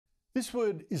This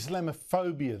word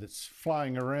Islamophobia that's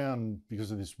flying around because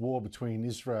of this war between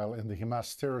Israel and the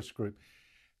Hamas terrorist group,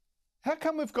 how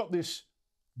come we've got this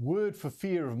word for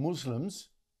fear of Muslims,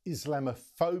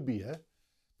 Islamophobia,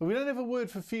 but we don't have a word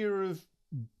for fear of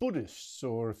Buddhists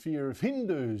or a fear of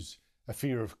Hindus, a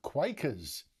fear of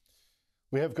Quakers?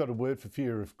 We have got a word for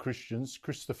fear of Christians,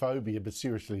 Christophobia, but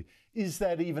seriously, is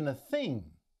that even a thing?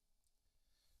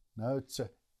 No, it's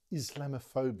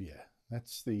Islamophobia.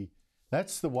 That's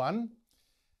the one.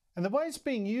 And the way it's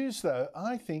being used, though,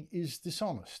 I think is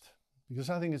dishonest, because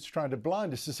I think it's trying to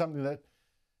blind us to something that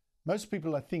most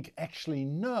people, I think, actually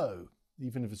know,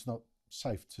 even if it's not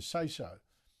safe to say so.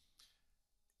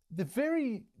 The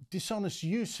very dishonest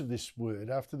use of this word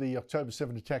after the October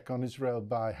 7 attack on Israel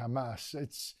by Hamas,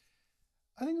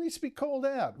 I think it needs to be called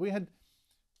out. We had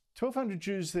 1,200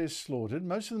 Jews there slaughtered,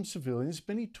 most of them civilians,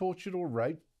 many tortured or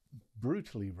raped,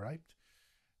 brutally raped,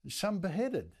 some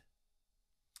beheaded.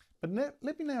 But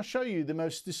let me now show you the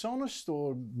most dishonest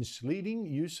or misleading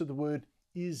use of the word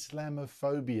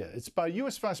Islamophobia. It's by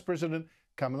US Vice President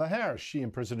Kamala Harris. She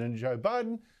and President Joe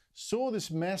Biden saw this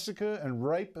massacre and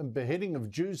rape and beheading of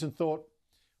Jews and thought,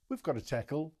 we've got to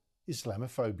tackle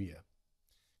Islamophobia.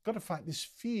 Got to fight this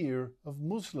fear of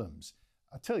Muslims.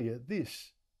 I tell you,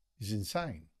 this is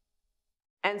insane.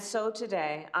 And so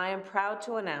today, I am proud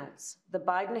to announce the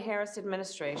Biden-Harris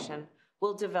administration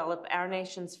will develop our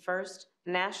nation's first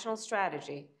national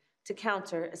strategy to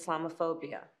counter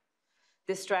Islamophobia.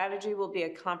 This strategy will be a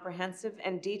comprehensive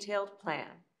and detailed plan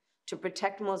to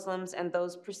protect Muslims and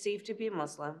those perceived to be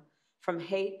Muslim from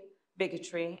hate,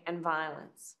 bigotry, and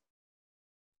violence.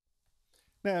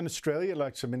 Now, in Australia,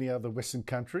 like so many other Western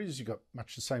countries, you've got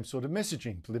much the same sort of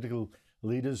messaging. Political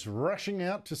leaders rushing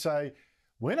out to say,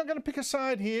 we're not going to pick a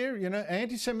side here,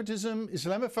 anti-Semitism,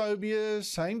 Islamophobia,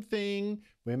 same thing.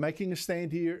 We're making a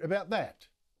stand here about that.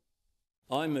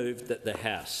 I move that the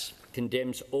House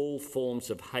condemns all forms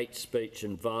of hate speech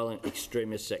and violent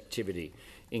extremist activity,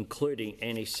 including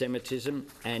anti-Semitism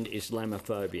and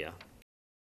Islamophobia.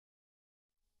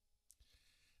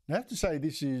 Now, I have to say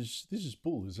this is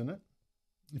bull, isn't it?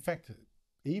 In fact,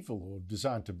 evil or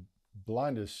designed to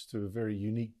blind us to a very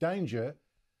unique danger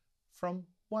from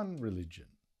one religion.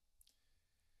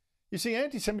 You see,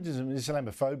 anti-Semitism and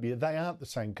Islamophobia, they aren't the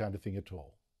same kind of thing at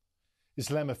all.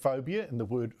 Islamophobia, and the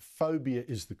word phobia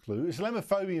is the clue.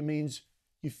 Islamophobia means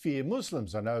you fear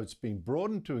Muslims. I know it's been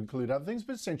broadened to include other things,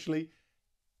 but essentially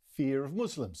fear of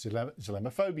Muslims,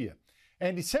 Islamophobia.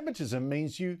 Anti-Semitism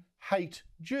means you hate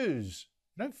Jews.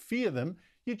 You don't fear them,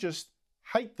 you just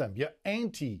hate them. You're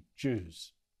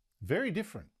anti-Jews. Very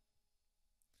different.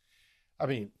 I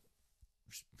mean,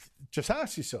 just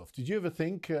ask yourself, did you ever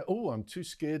think, I'm too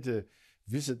scared to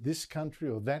visit this country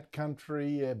or that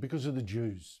country because of the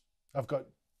Jews? I've got,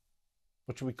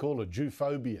 what should we call it,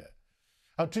 Jewphobia.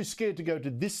 I'm too scared to go to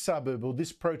this suburb or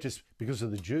this protest because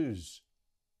of the Jews.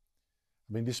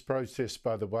 I mean, this protest,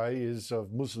 by the way, is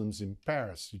of Muslims in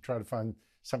Paris. You try to find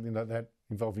something like that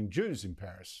involving Jews in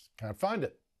Paris. Can't find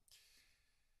it.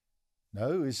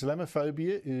 No,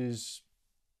 Islamophobia is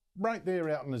right there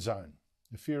out in the zone,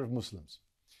 the fear of Muslims.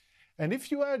 And if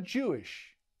you are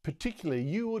Jewish, particularly,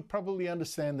 you would probably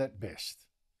understand that best.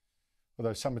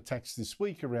 Although some attacks this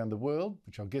week around the world,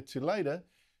 which I'll get to later,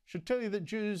 should tell you that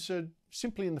Jews are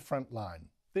simply in the front line.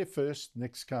 They're first,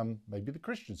 next come maybe the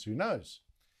Christians, who knows?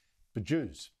 But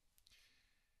Jews.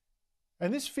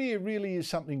 And this fear really is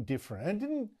something different.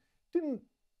 And it didn't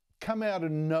come out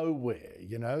of nowhere,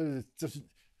 It just,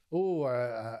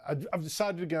 I've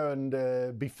decided to go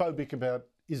and be phobic about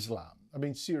Islam. I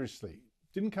mean, seriously,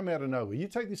 it didn't come out of nowhere. You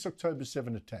take this October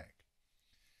 7 attack.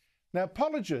 Now,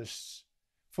 apologists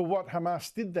for what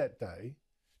Hamas did that day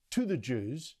to the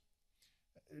Jews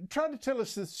try to tell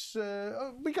us this,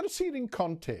 we got to see it in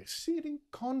context. See it in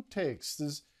context.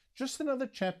 There's just another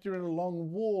chapter in a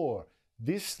long war.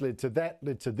 This led to that,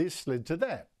 led to this, led to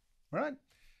that, right?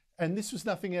 And this was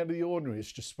nothing out of the ordinary.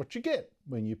 It's just what you get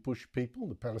when you push people,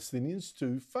 the Palestinians,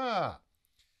 too far.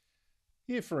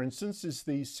 Here, for instance, is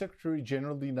the Secretary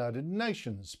General of the United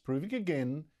Nations, proving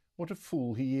again what a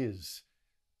fool he is,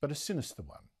 but a sinister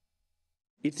one.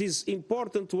 It is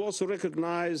important to also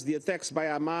recognize the attacks by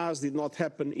Hamas did not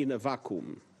happen in a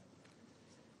vacuum.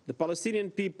 The Palestinian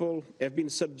people have been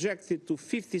subjected to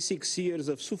 56 years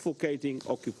of suffocating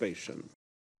occupation.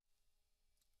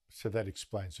 So that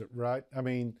explains it, right? I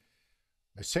mean,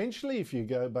 essentially, if you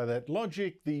go by that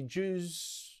logic, the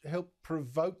Jews helped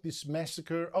provoke this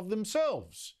massacre of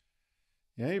themselves.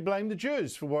 You blame the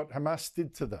Jews for what Hamas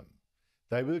did to them.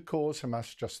 They were the cause,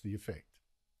 Hamas just the effect.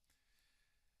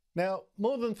 Now,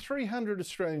 more than 300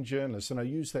 Australian journalists, and I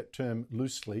use that term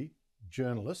loosely,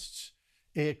 journalists,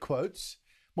 air quotes,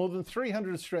 more than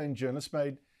 300 Australian journalists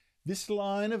made this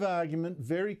line of argument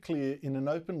very clear in an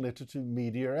open letter to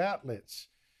media outlets,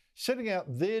 setting out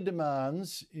their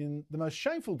demands in the most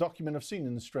shameful document I've seen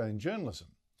in Australian journalism.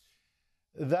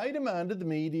 They demanded the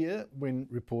media, when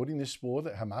reporting this war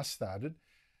that Hamas started,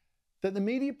 that the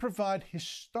media provide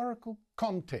historical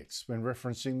context when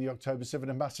referencing the October 7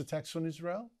 Hamas attacks on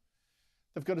Israel.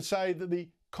 They've got to say that the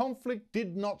conflict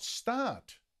did not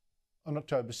start on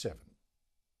October 7.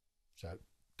 So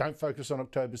don't focus on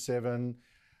October 7.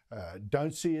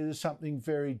 Don't see it as something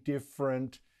very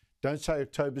different. Don't say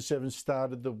October 7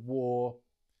 started the war.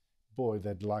 Boy,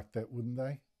 they'd like that, wouldn't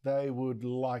they? They would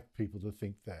like people to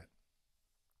think that.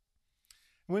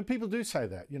 And when people do say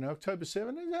that, October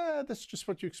 7, that's just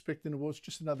what you expect in a war. It's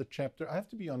just another chapter. I have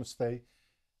to be honest, they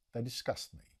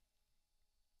disgust me.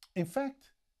 In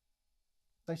fact,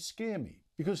 they scare me,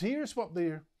 because here's what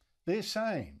they're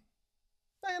saying.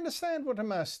 They understand what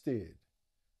Hamas did.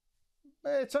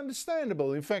 It's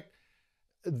understandable. In fact,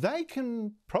 they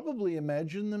can probably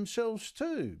imagine themselves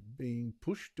too being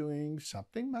pushed doing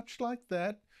something much like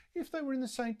that if they were in the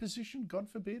same position, God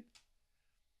forbid.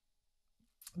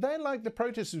 They like the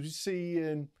protesters we see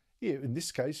in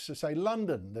this case, say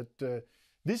London, that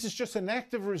this is just an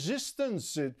act of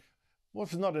resistance. It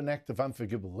was not an act of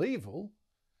unforgivable evil.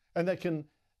 And they can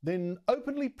then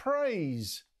openly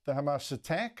praise the Hamas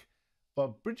attack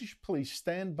while British police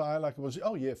stand by like it was,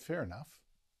 oh yeah, fair enough.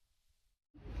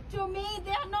 To me,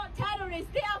 they are not terrorists,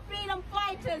 they are freedom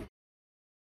fighters.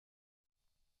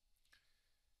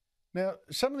 Now,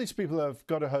 some of these people I've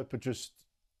got to hope are just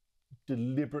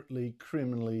deliberately,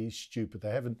 criminally stupid.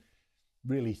 They haven't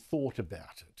really thought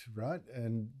about it, right?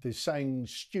 And they're saying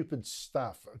stupid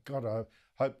stuff. I've got to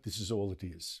hope this is all it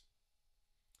is.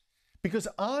 Because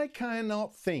I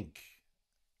cannot think,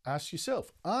 ask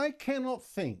yourself, I cannot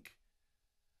think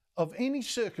of any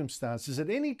circumstances at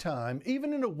any time,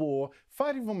 even in a war,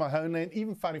 fighting for my homeland,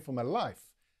 even fighting for my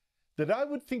life, that I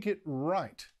would think it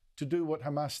right to do what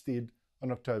Hamas did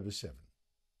on October 7.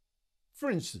 For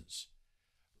instance,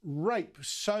 rape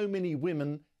so many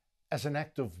women as an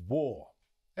act of war.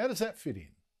 How does that fit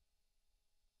in?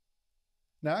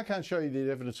 Now, I can't show you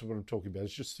the evidence of what I'm talking about.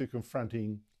 It's just through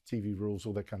confronting TV rules,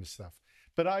 all that kind of stuff.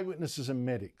 But eyewitnesses and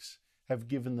medics have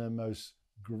given the most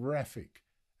graphic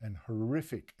and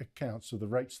horrific accounts of the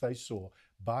rapes they saw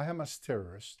by Hamas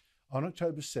terrorists on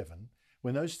October 7,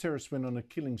 when those terrorists went on a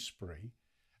killing spree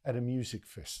at a music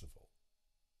festival.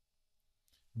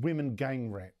 Women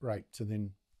gang raped and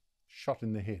then shot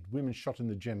in the head, women shot in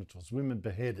the genitals, women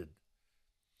beheaded.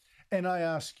 And I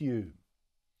ask you,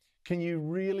 can you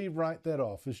really write that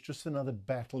off as just another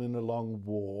battle in a long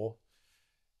war?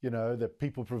 That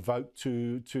people provoke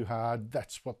too hard.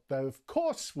 That's what they, of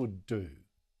course, would do.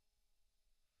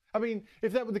 I mean,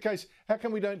 if that were the case, how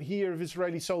come we don't hear of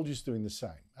Israeli soldiers doing the same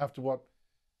after what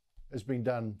has been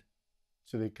done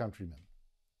to their countrymen?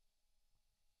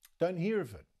 Don't hear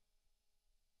of it.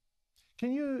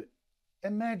 Can you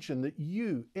imagine that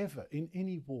you ever in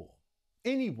any war,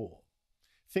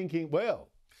 thinking, well,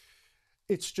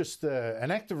 it's just an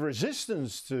act of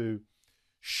resistance to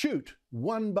shoot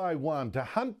one by one, to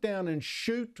hunt down and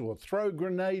shoot or throw a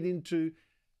grenade into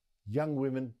young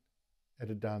women at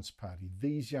a dance party,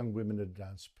 these young women at a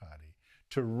dance party,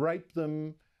 to rape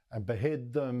them and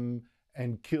behead them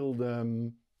and kill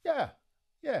them. Yeah,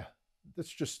 that's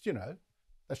just,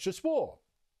 that's just war.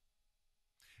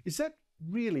 Is that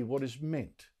really what is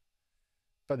meant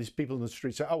by these people in the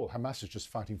streets say, oh, well, Hamas is just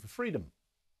fighting for freedom?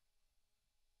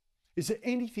 Is there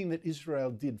anything that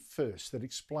Israel did first that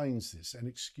explains this and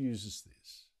excuses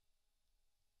this?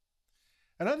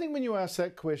 And I think when you ask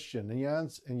that question and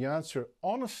you answer it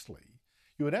honestly,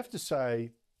 you would have to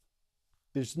say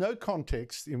there's no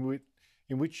context in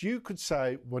which you could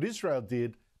say what Israel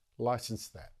did, license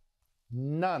that.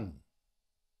 None.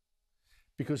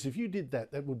 Because if you did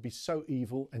that, that would be so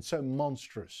evil and so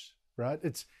monstrous, right?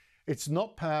 It's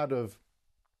not part of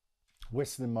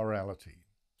Western morality.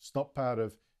 It's not part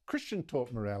of Christian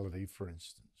taught morality, for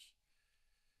instance.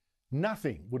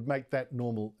 Nothing would make that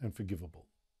normal and forgivable.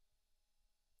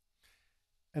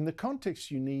 And the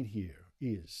context you need here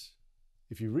is,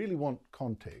 if you really want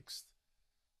context,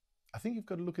 I think you've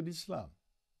got to look at Islam.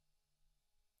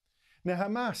 Now,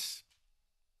 Hamas,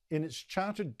 in its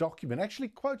chartered document, actually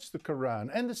quotes the Quran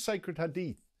and the sacred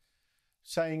Hadith,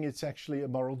 saying it's actually a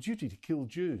moral duty to kill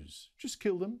Jews. Just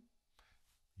kill them.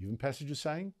 Even passages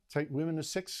saying, take women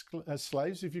as sex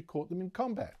slaves if you caught them in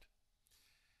combat.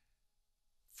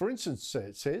 For instance,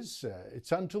 it says,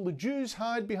 it's until the Jews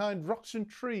hide behind rocks and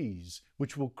trees,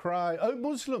 which will cry, O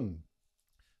Muslim,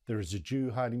 there is a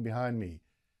Jew hiding behind me.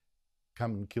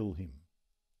 Come and kill him.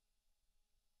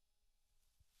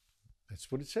 That's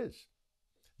what it says.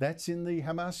 That's in the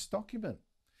Hamas document,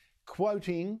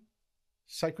 quoting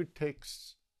sacred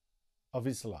texts of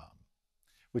Islam,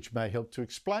 which may help to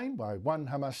explain why one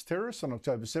Hamas terrorist on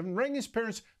October 7 rang his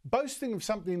parents boasting of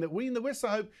something that we in the West,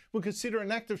 I hope, would consider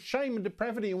an act of shame and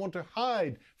depravity and want to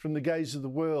hide from the gaze of the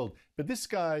world. But this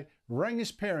guy rang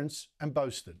his parents and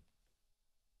boasted.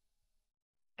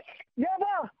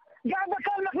 يابا قاعد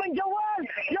بكلمك من جوال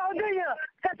يهودية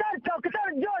قتلتها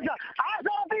وقتلت جوزها 10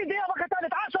 فيديو يابا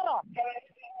قتلت 10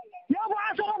 يابا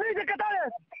 10 فيديو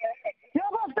قتلت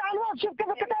يابا افتح الواتس شوف كيف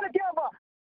قتلت يابا.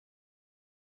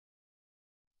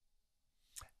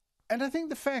 And I think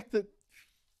the fact that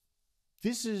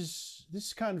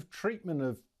this kind of treatment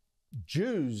of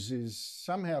Jews is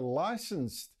somehow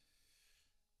licensed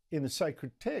in the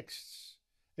sacred texts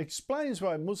explains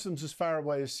why Muslims as far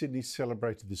away as Sydney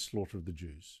celebrated the slaughter of the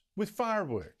Jews with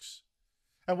fireworks,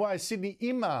 and why a Sydney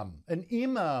an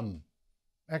imam,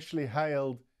 actually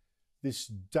hailed this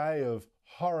day of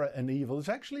horror and evil as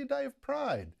actually a day of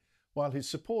pride, while his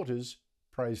supporters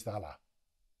praised Allah.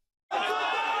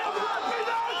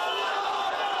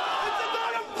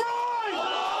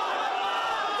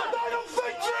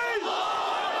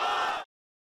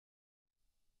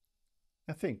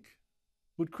 Now think,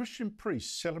 would Christian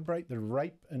priests celebrate the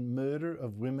rape and murder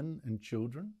of women and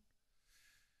children?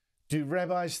 Do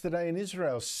rabbis today in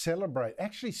Israel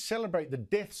actually celebrate the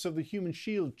deaths of the human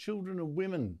shield, children and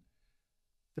women,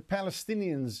 the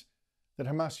Palestinians that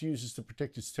Hamas uses to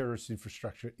protect its terrorist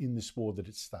infrastructure in this war that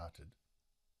it started?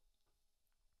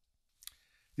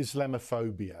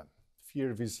 Islamophobia,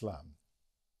 fear of Islam.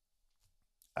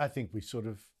 I think we sort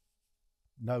of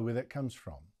know where that comes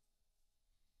from.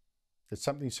 That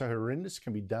something so horrendous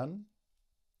can be done,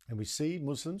 and we see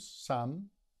Muslims, some,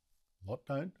 a lot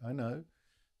don't, I know,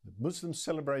 Muslims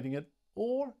celebrating it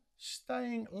or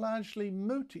staying largely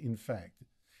mute, in fact.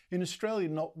 In Australia,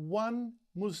 not one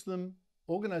Muslim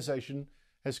organisation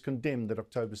has condemned that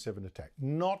October 7 attack.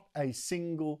 Not a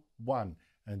single one.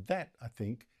 And that, I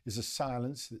think, is a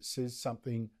silence that says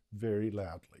something very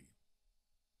loudly.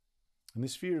 And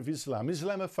this fear of Islam,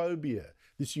 Islamophobia,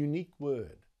 this unique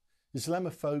word,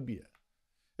 Islamophobia,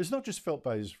 is not just felt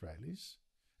by Israelis,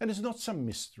 and it's not some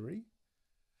mystery.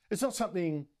 It's not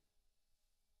something,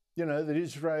 that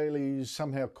Israelis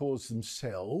somehow caused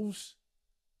themselves.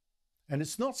 And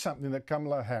it's not something that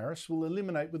Kamala Harris will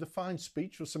eliminate with a fine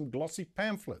speech or some glossy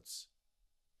pamphlets.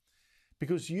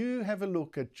 Because you have a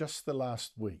look at just the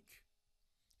last week.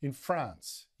 In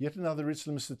France, yet another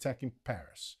Islamist attack in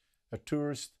Paris, a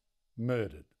tourist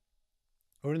murdered.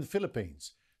 Or in the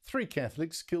Philippines, 3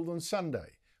 Catholics killed on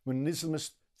Sunday when an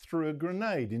Islamist threw a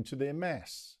grenade into their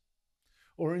mass.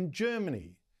 Or in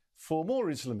Germany, 4 more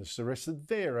Islamists arrested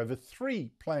there over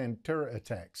 3 planned terror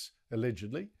attacks,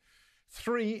 allegedly.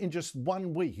 3 in just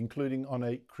 1 week, including on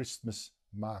a Christmas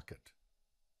market.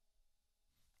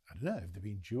 I don't know, have there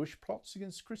been Jewish plots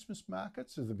against Christmas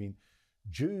markets? Have there been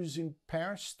Jews in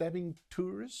Paris stabbing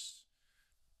tourists,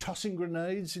 tossing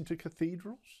grenades into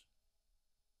cathedrals?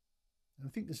 And I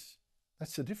think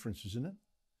that's the difference, isn't it?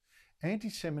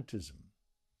 Anti-Semitism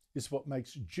is what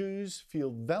makes Jews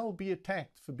feel they'll be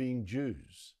attacked for being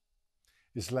Jews.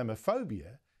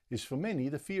 Islamophobia is for many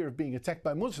the fear of being attacked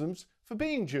by Muslims for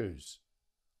being Jews,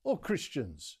 or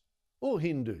Christians, or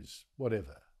Hindus,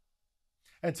 whatever.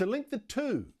 And to link the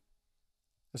two,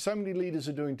 as so many leaders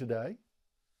are doing today,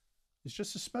 is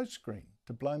just a smokescreen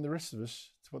to blind the rest of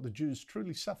us to what the Jews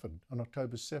truly suffered on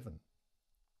October 7.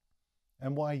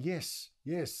 And why, yes,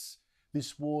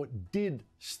 this war did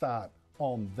start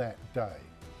on that day,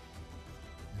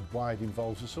 and why it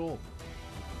involves us all.